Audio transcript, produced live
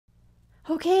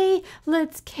Okay,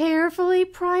 let's carefully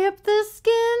pry up the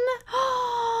skin.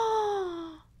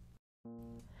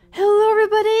 Hello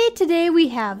everybody, today we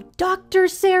have Dr.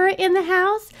 Sarah in the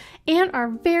house, and our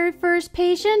very first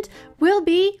patient will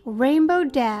be Rainbow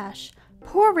Dash.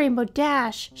 Poor Rainbow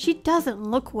Dash, she doesn't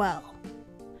look well.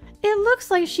 It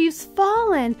looks like she's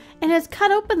fallen and has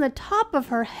cut open the top of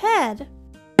her head.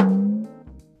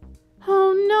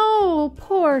 Oh no,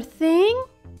 poor thing.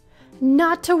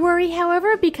 Not to worry,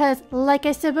 however, because like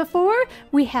I said before,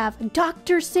 we have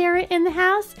Dr. Sarah in the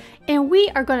house, and we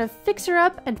are going to fix her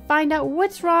up and find out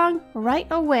what's wrong right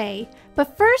away.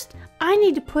 But first, I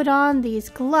need to put on these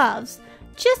gloves,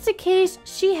 just in case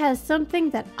she has something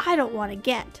that I don't want to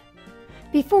get.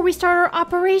 Before we start our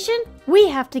operation, we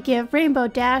have to give Rainbow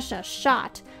Dash a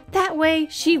shot. That way,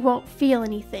 she won't feel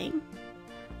anything.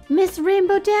 Miss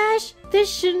Rainbow Dash, this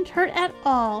shouldn't hurt at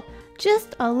all.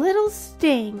 Just a little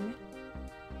sting.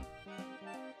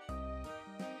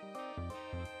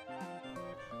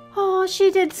 Oh,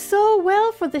 she did so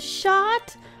well for the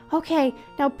shot. Okay,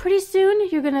 now pretty soon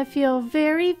you're gonna feel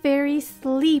very, very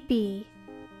sleepy.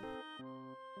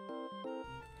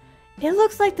 It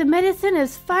looks like the medicine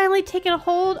has finally taken a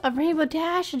hold of Rainbow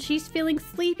Dash and she's feeling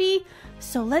sleepy,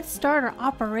 so let's start our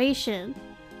operation.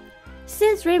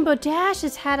 Since Rainbow Dash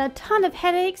has had a ton of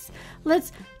headaches,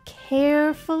 let's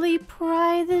carefully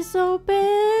pry this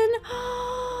open.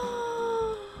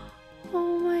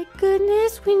 Oh my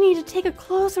goodness, we need to take a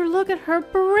closer look at her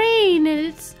brain,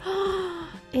 and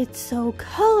it's so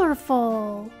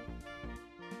colorful.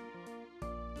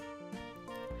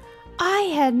 I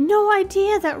had no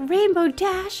idea that Rainbow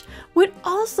Dash would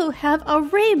also have a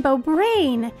rainbow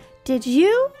brain. Did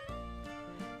you?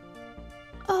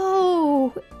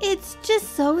 Oh, it's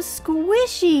just so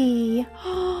squishy.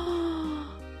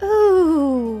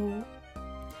 Ooh.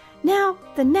 Now,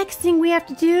 the next thing we have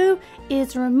to do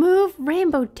is remove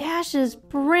Rainbow Dash's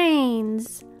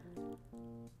brains.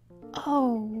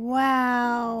 Oh,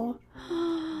 wow.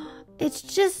 It's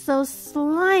just so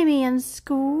slimy and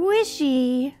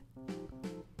squishy.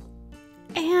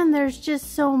 And there's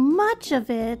just so much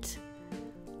of it.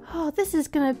 Oh, this is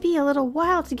gonna be a little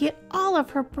while to get all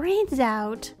of her brains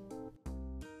out.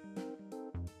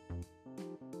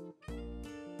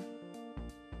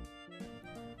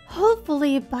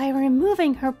 Hopefully, by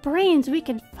removing her brains, we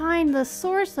can find the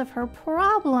source of her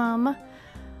problem.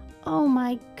 Oh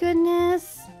my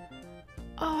goodness.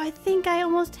 Oh, I think I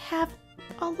almost have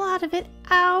a lot of it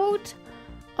out.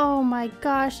 Oh my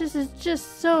gosh, this is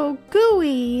just so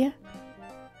gooey.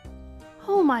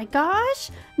 Oh my gosh,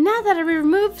 now that I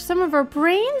removed some of her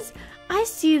brains, I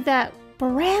see that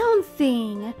brown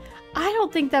thing. I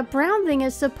don't think that brown thing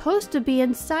is supposed to be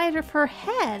inside of her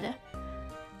head.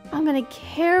 I'm gonna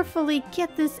carefully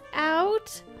get this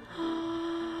out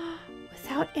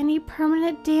without any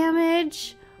permanent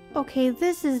damage. Okay,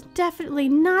 this is definitely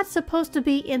not supposed to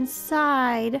be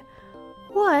inside.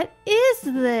 What is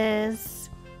this?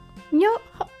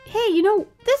 Hey,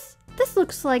 this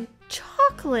looks like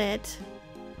chocolate.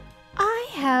 I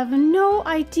have no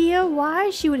idea why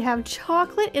she would have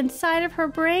chocolate inside of her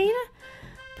brain,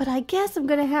 but I guess I'm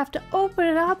gonna have to open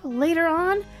it up later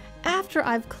on after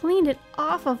I've cleaned it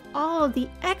off of all of the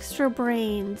extra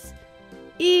brains.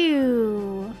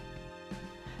 Ew.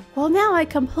 Well, now I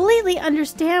completely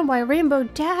understand why Rainbow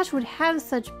Dash would have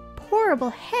such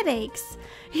horrible headaches.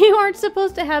 You aren't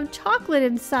supposed to have chocolate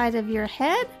inside of your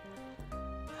head.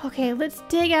 Okay, let's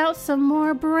dig out some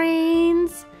more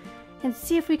brains and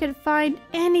see if we can find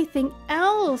anything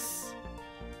else.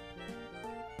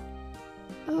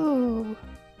 Oh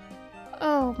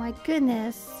my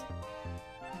goodness.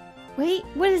 Wait,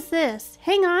 what is this?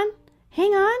 Hang on.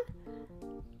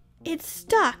 It's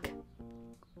stuck.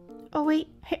 Oh wait,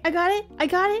 hey, I got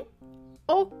it.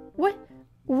 Oh, what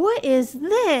is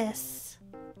this?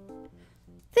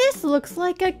 This looks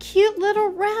like a cute little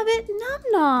rabbit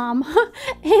num-nom.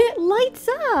 And it lights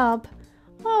up.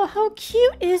 Oh, how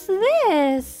cute is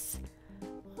this?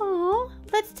 Oh,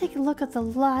 let's take a look at the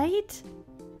light.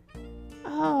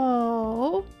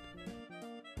 Oh.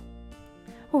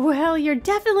 Well, you're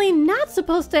definitely not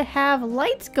supposed to have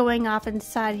lights going off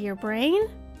inside of your brain.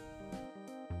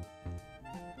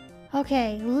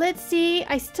 Okay, let's see.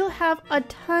 I still have a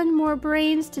ton more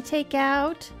brains to take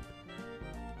out.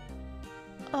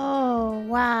 Oh,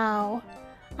 wow.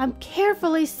 I'm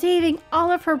carefully saving all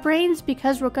of her brains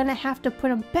because we're going to have to put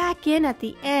them back in at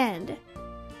the end.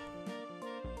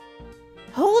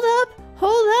 Hold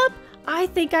up! I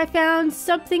think I found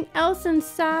something else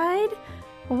inside.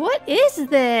 What is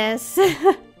this?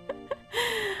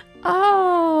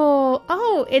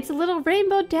 Oh, it's a little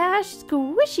Rainbow Dash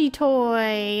squishy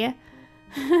toy.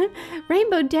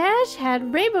 Rainbow Dash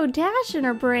had Rainbow Dash in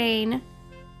her brain.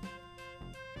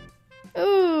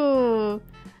 Ooh,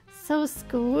 so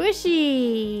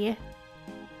squishy.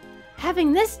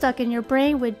 Having this stuck in your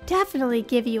brain would definitely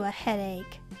give you a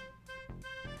headache.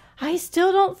 I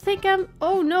still don't think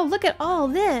oh no, look at all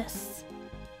this.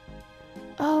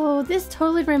 Oh, this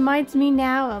totally reminds me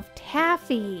now of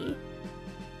Taffy.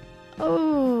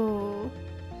 Oh.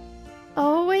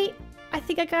 Oh wait, I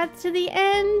think I got to the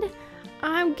end.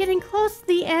 I'm getting close to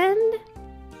the end.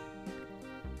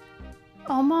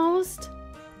 Almost.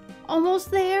 Almost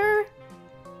there.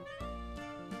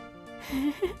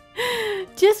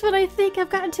 Just when I think I've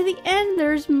gotten to the end,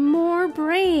 there's more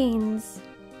brains.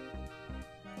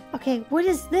 Okay, what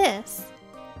is this?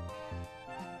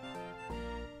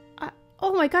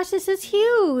 Oh my gosh, this is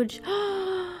huge.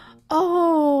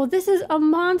 Oh, this is a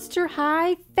Monster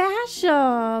High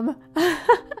Fasham.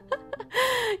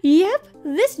 Yep,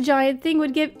 this giant thing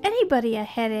would give anybody a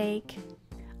headache.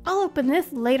 I'll open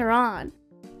this later on.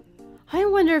 I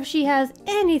wonder if she has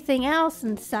anything else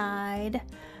inside.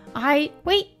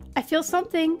 Wait, I feel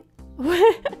something.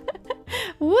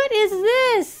 What is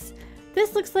this?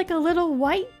 This looks like a little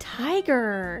white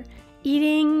tiger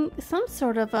eating some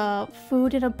sort of a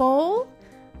food in a bowl.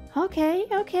 Okay.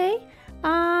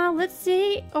 Let's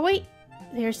see. Oh wait,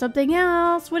 there's something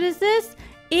else. What is this?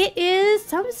 It is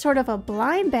some sort of a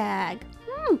blind bag.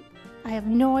 I have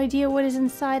no idea what is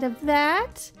inside of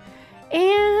that.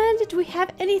 And do we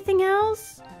have anything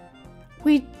else?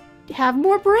 We have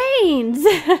more brains.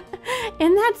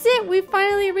 And that's it. We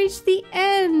finally reached the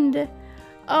end.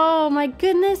 Oh my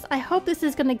goodness. I hope this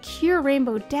is going to cure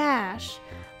Rainbow Dash.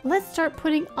 Let's start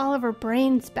putting all of her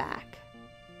brains back.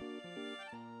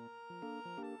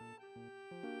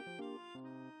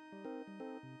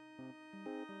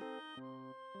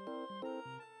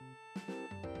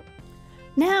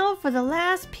 Now for the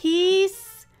last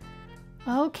piece.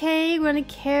 Okay, we're going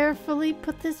to carefully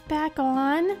put this back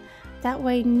on. That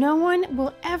way no one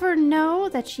will ever know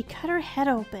that she cut her head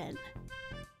open.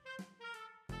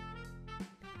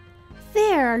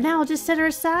 There, now I'll just set her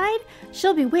aside.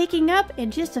 She'll be waking up in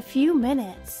just a few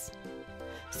minutes.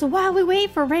 So while we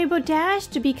wait for Rainbow Dash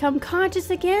to become conscious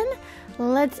again,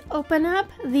 let's open up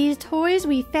these toys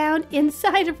we found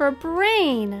inside of her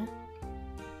brain.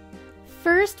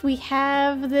 First, we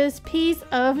have this piece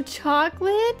of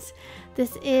chocolate.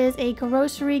 This is a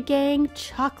Grocery Gang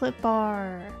chocolate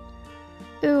bar.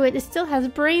 Ooh, it still has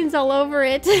brains all over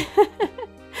it.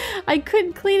 I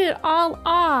couldn't clean it all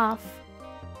off.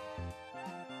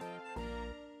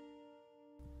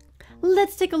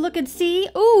 Let's take a look and see.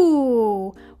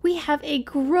 Ooh, we have a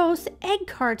gross egg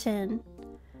carton.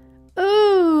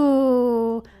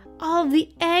 Ooh, all of the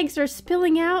eggs are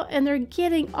spilling out and they're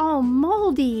getting all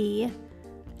moldy.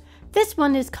 This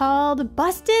one is called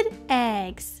Busted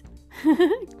Eggs.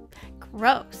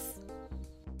 Gross.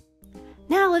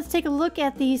 Now let's take a look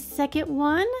at the second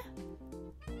one.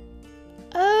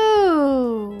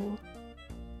 Oh.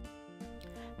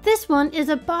 This one is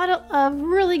a bottle of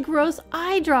really gross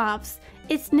eye drops.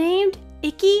 It's named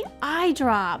Icky Eye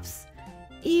Drops.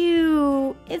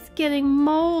 Ew, it's getting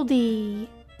moldy.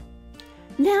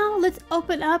 Now let's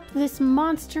open up this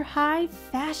Monster High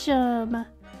Fasham.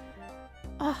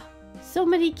 Oh, so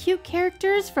many cute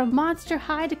characters from Monster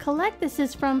High to collect. This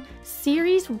is from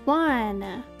Series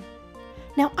 1.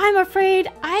 Now, I'm afraid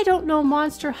I don't know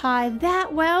Monster High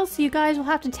that well, so you guys will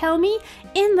have to tell me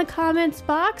in the comments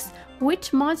box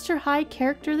which Monster High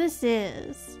character this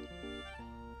is.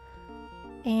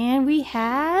 And we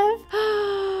have...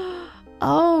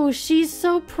 Oh, she's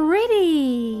so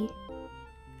pretty!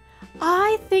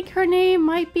 I think her name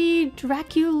might be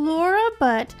Draculora,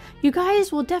 but you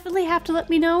guys will definitely have to let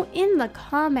me know in the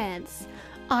comments.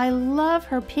 I love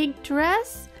her pink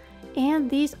dress, and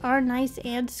these are nice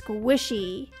and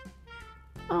squishy.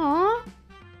 Aww.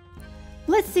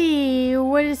 Let's see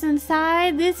what is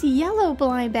inside this yellow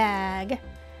blind bag.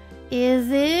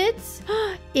 Is it?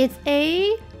 It's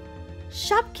a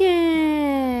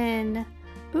Shopkin.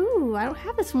 Ooh, I don't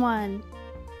have this one.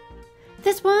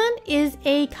 This one is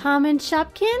a common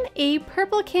Shopkin, a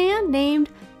purple can named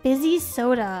Busy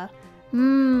Soda.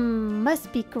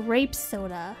 Must be grape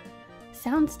soda.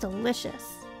 Sounds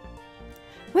delicious.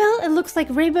 Well, it looks like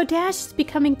Rainbow Dash is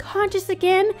becoming conscious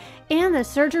again, and the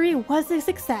surgery was a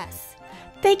success.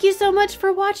 Thank you so much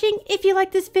for watching. If you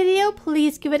like this video,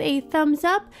 please give it a thumbs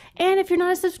up. And if you're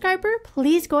not a subscriber,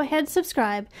 please go ahead and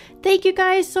subscribe. Thank you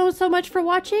guys so much for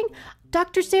watching.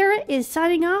 Dr. Sarah is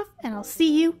signing off, and I'll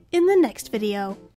see you in the next video.